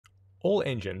all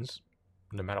engines,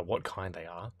 no matter what kind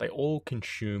they all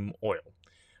consume oil.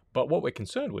 But what we're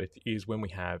concerned with is when we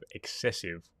have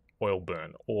excessive oil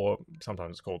burn, or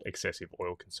sometimes it's called excessive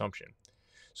oil consumption.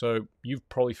 So you're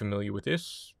probably familiar with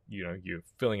this. You know, you're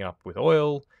filling up with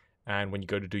oil, and when you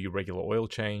go to do your regular oil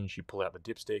change, you pull out the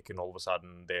dipstick, and all of a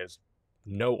sudden there's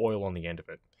no oil on the end of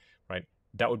it, right?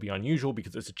 That would be unusual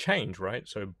because it's a change, right?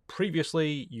 So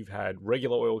previously you've had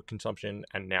regular oil consumption,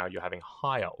 and now you're having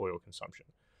higher oil consumption.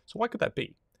 So why could that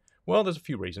be? Well, there's a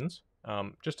few reasons.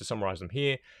 Just to summarize them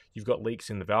here, you've got leaks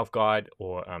in the valve guide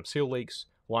or seal leaks,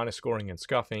 liner scoring and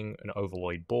scuffing, an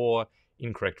overload bore,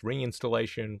 incorrect ring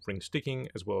installation, ring sticking,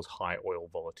 as well as high oil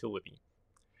volatility.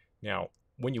 Now,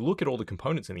 when you look at all the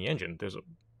components in the engine, there's a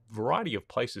variety of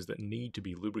places that need to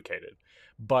be lubricated.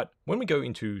 But when we go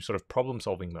into sort of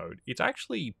problem-solving mode, it's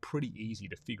actually pretty easy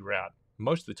to figure out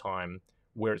most of the time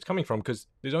where it's coming from because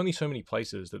there's only so many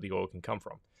places that the oil can come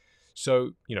from.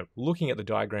 So, looking at the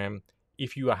diagram,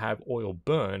 if you have oil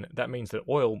burn, that means that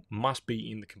oil must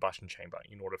be in the combustion chamber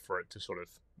in order for it to sort of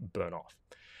burn off.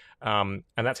 And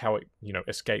that's how it,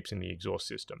 escapes in the exhaust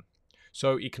system.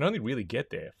 So it can only really get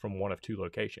there from one of two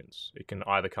locations. It can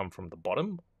either come from the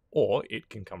bottom or it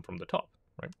can come from the top,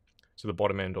 right? So the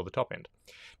bottom end or the top end.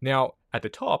 Now, at the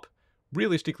top,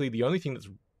 realistically, the only thing that's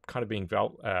kind of being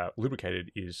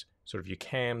lubricated is sort of your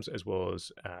cams as well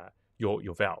as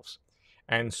your valves.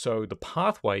 And so the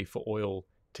pathway for oil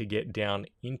to get down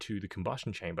into the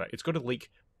combustion chamber, it's got to leak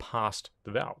past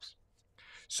the valves.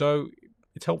 So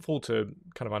it's helpful to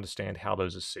kind of understand how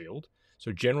those are sealed.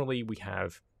 So generally we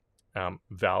have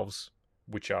valves,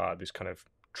 which are this kind of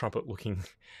trumpet-looking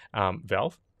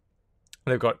valve.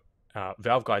 They've got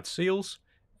valve guide seals,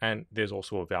 and there's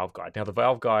also a valve guide. Now the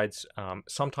valve guides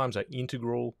sometimes are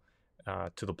integral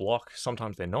to the block,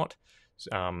 sometimes they're not.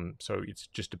 So it's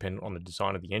just dependent on the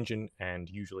design of the engine and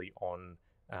usually on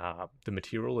the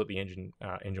material that the engine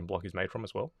block is made from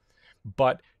as well.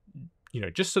 But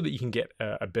just so that you can get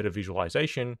a better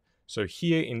visualization. So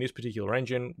here in this particular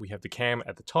engine, we have the cam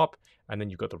at the top, and then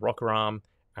you've got the rocker arm,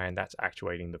 and that's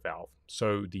actuating the valve.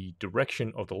 So the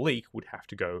direction of the leak would have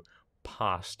to go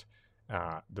past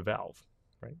the valve,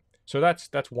 right? So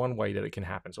that's one way that it can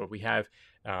happen. So if we have,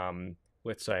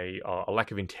 let's say, a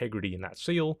lack of integrity in that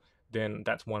seal, then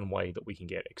that's one way that we can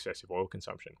get excessive oil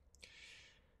consumption.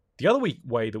 The other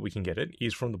way that we can get it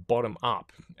is from the bottom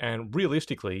up. And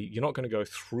realistically, you're not going to go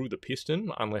through the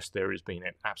piston unless there has been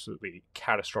an absolutely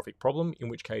catastrophic problem, in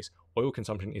which case oil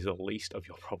consumption is the least of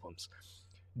your problems.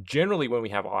 Generally, when we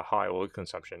have a high oil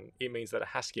consumption, it means that it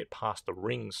has to get past the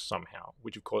rings somehow,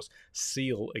 which of course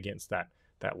seal against that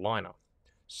liner.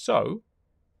 So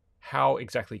how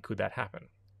exactly could that happen?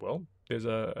 Well, there's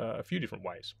a few different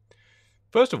ways.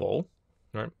 First of all,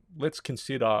 right, let's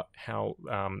consider how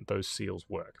those seals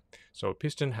work. So a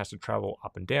piston has to travel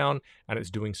up and down, and it's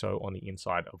doing so on the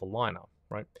inside of a liner,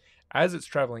 right? As it's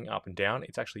traveling up and down,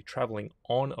 it's actually traveling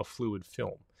on a fluid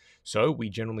film. So we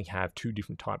generally have two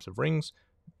different types of rings.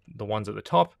 The ones at the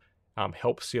top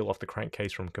help seal off the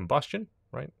crankcase from combustion,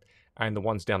 right? And the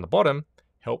ones down the bottom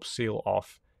help seal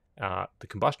off the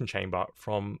combustion chamber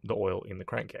from the oil in the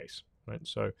crankcase, right?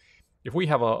 So if we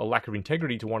have a lack of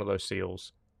integrity to one of those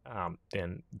seals,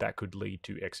 then that could lead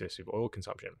to excessive oil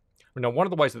consumption. Now, one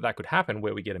of the ways that could happen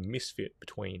where we get a misfit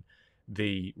between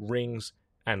the rings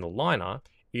and the liner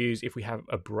is if we have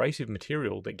abrasive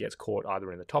material that gets caught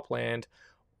either in the top land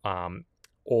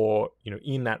or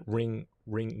in that ring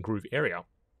groove area,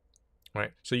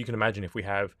 right? So you can imagine if we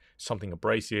have something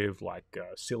abrasive like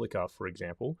silica, for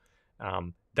example,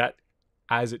 that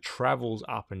as it travels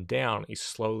up and down is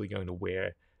slowly going to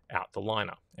wear out the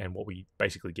liner. And what we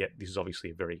basically get, this is obviously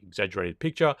a very exaggerated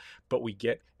picture, but we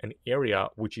get an area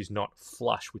which is not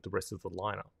flush with the rest of the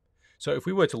liner. So if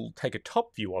we were to take a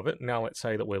top view of it, now let's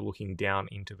say that we're looking down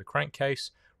into the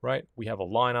crankcase, right? We have a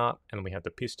liner, and then we have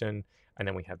the piston, and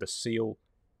then we have the seal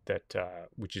that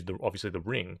which is obviously the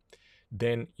ring.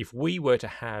 Then if we were to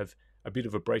have a bit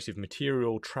of abrasive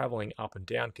material traveling up and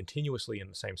down continuously in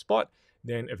the same spot,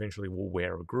 then eventually we'll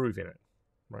wear a groove in it,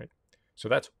 right? So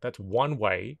that's one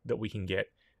way that we can get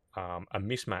a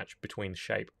mismatch between the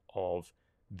shape of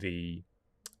the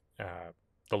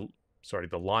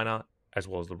liner as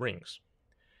well as the rings.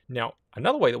 Now,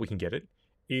 another way that we can get it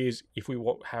is if we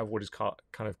have what is kind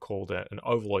of called an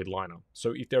overload liner.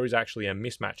 So if there is actually a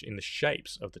mismatch in the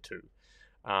shapes of the two.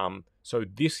 So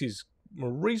this is a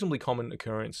reasonably common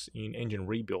occurrence in engine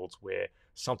rebuilds where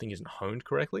something isn't honed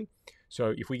correctly.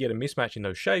 So if we get a mismatch in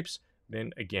those shapes,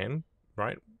 then again,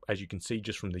 right, as you can see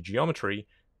just from the geometry,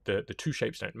 the two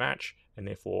shapes don't match, and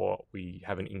therefore we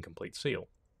have an incomplete seal.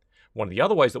 One of the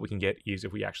other ways that we can get is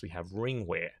if we actually have ring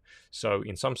wear. So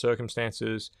in some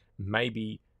circumstances,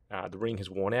 maybe the ring has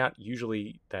worn out.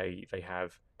 Usually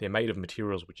they're made of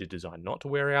materials which are designed not to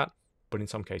wear out, but in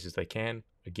some cases they can.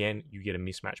 Again, you get a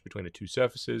mismatch between the two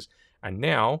surfaces, and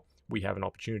now we have an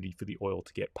opportunity for the oil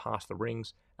to get past the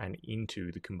rings and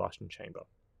into the combustion chamber.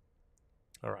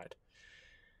 All right.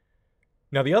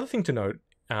 Now the other thing to note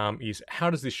is, how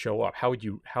does this show up? How would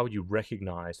you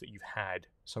recognize that you've had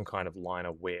some kind of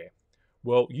liner wear?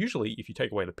 Well, usually if you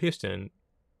take away the piston,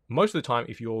 most of the time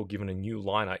if you're given a new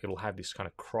liner, it'll have this kind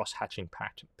of cross-hatching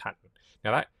pattern.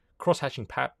 Now that cross-hatching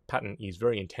pattern is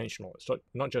very intentional. It's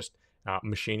not just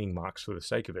machining marks for the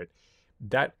sake of it.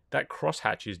 That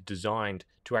crosshatch is designed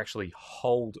to actually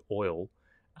hold oil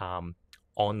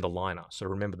on the liner. So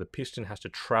remember, the piston has to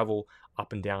travel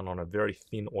up and down on a very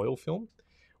thin oil film.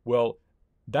 Well,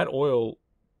 that oil,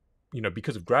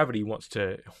 because of gravity, wants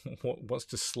to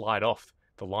slide off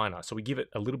the liner. So we give it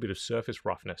a little bit of surface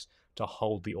roughness to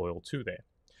hold the oil to there.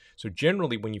 So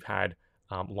generally, when you've had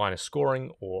liner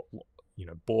scoring or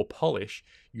bore polish,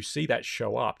 you see that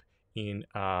show up in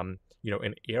an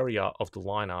area of the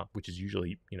liner which is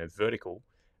usually vertical,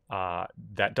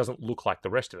 that doesn't look like the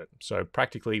rest of it. So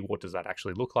practically, what does that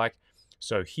actually look like?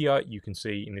 So here you can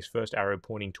see in this first arrow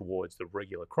pointing towards the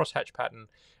regular crosshatch pattern,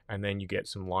 and then you get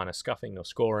some liner scuffing or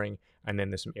scoring, and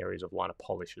then there's some areas of liner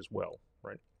polish as well,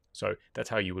 right? So that's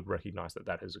how you would recognize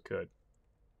that has occurred.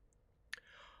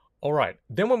 All right,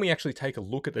 then when we actually take a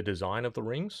look at the design of the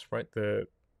rings, right?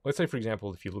 Let's say, for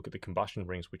example, if you look at the combustion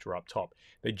rings, which are up top,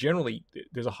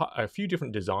 there's a few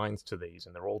different designs to these,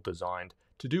 and they're all designed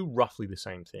to do roughly the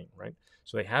same thing, right?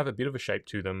 So they have a bit of a shape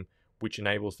to them, which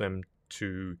enables them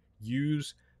to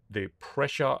use the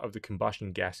pressure of the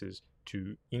combustion gases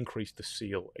to increase the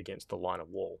seal against the liner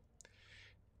wall.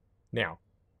 Now,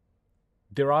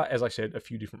 there are, as I said, a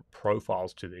few different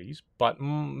profiles to these, but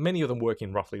many of them work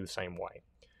in roughly the same way.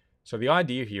 So the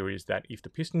idea here is that if the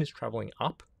piston is traveling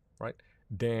up, right,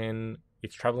 then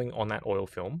it's traveling on that oil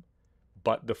film,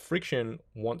 but the friction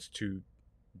wants to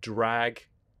drag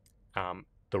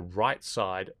the right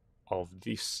side of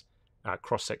this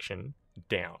cross-section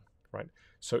down, right?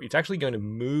 So it's actually going to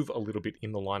move a little bit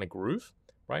in the liner groove,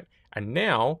 right? And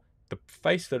now the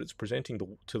face that it's presenting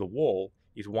to the wall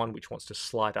is one which wants to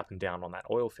slide up and down on that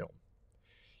oil film.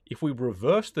 If we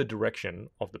reverse the direction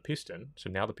of the piston, so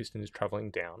now the piston is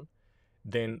traveling down,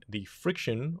 then the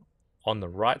friction on the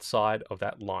right side of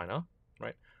that liner,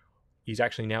 right, is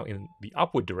actually now in the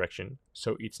upward direction.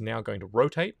 So it's now going to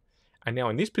rotate. And now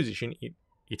in this position,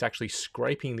 it's actually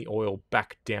scraping the oil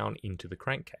back down into the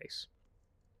crankcase,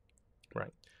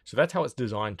 right? So that's how it's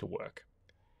designed to work.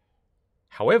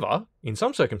 However, in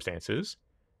some circumstances,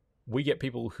 we get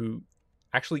people who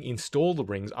actually install the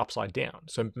rings upside down.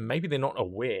 So maybe they're not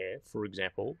aware, for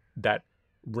example, that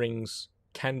rings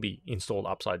can be installed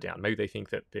upside down. Maybe they think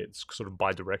that it's sort of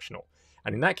bidirectional.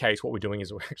 And in that case, what we're doing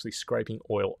is we're actually scraping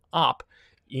oil up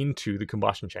into the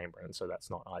combustion chamber. And so that's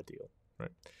not ideal,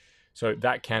 right? So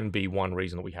that can be one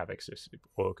reason that we have excessive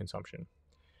oil consumption.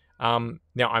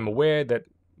 Now, I'm aware that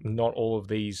not all of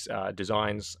these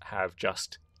designs have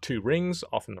just 2 rings.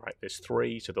 Often, right, there's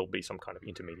 3, so there'll be some kind of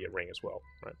intermediate ring as well,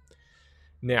 right?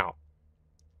 Now,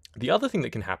 the other thing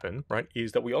that can happen, right,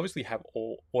 is that we obviously have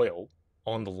oil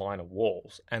on the liner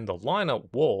walls, and the liner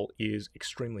wall is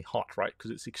extremely hot, right, because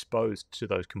it's exposed to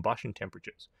those combustion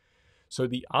temperatures. So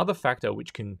the other factor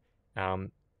which can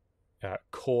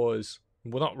cause,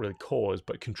 well, not really cause,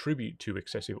 but contribute to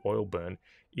excessive oil burn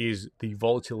is the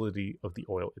volatility of the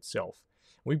oil itself.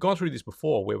 We've gone through this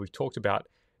before, where we've talked about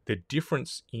the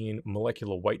difference in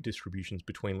molecular weight distributions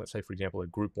between, let's say, for example, a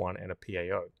group 1 and a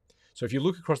PAO. So if you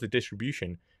look across the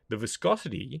distribution, the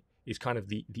viscosity is kind of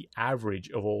the average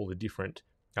of all the different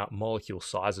molecule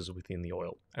sizes within the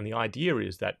oil. And the idea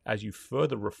is that as you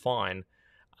further refine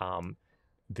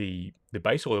the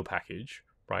base oil package,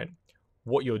 right,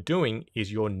 what you're doing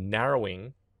is you're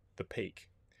narrowing the peak.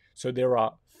 So there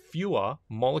are fewer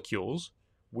molecules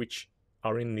which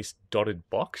are in this dotted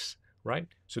box, right?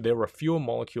 So there are fewer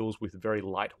molecules with very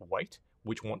light weight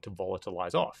which want to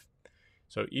volatilize off.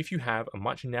 So if you have a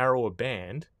much narrower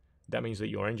band, that means that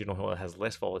your engine oil has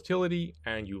less volatility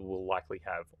and you will likely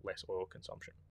have less oil consumption.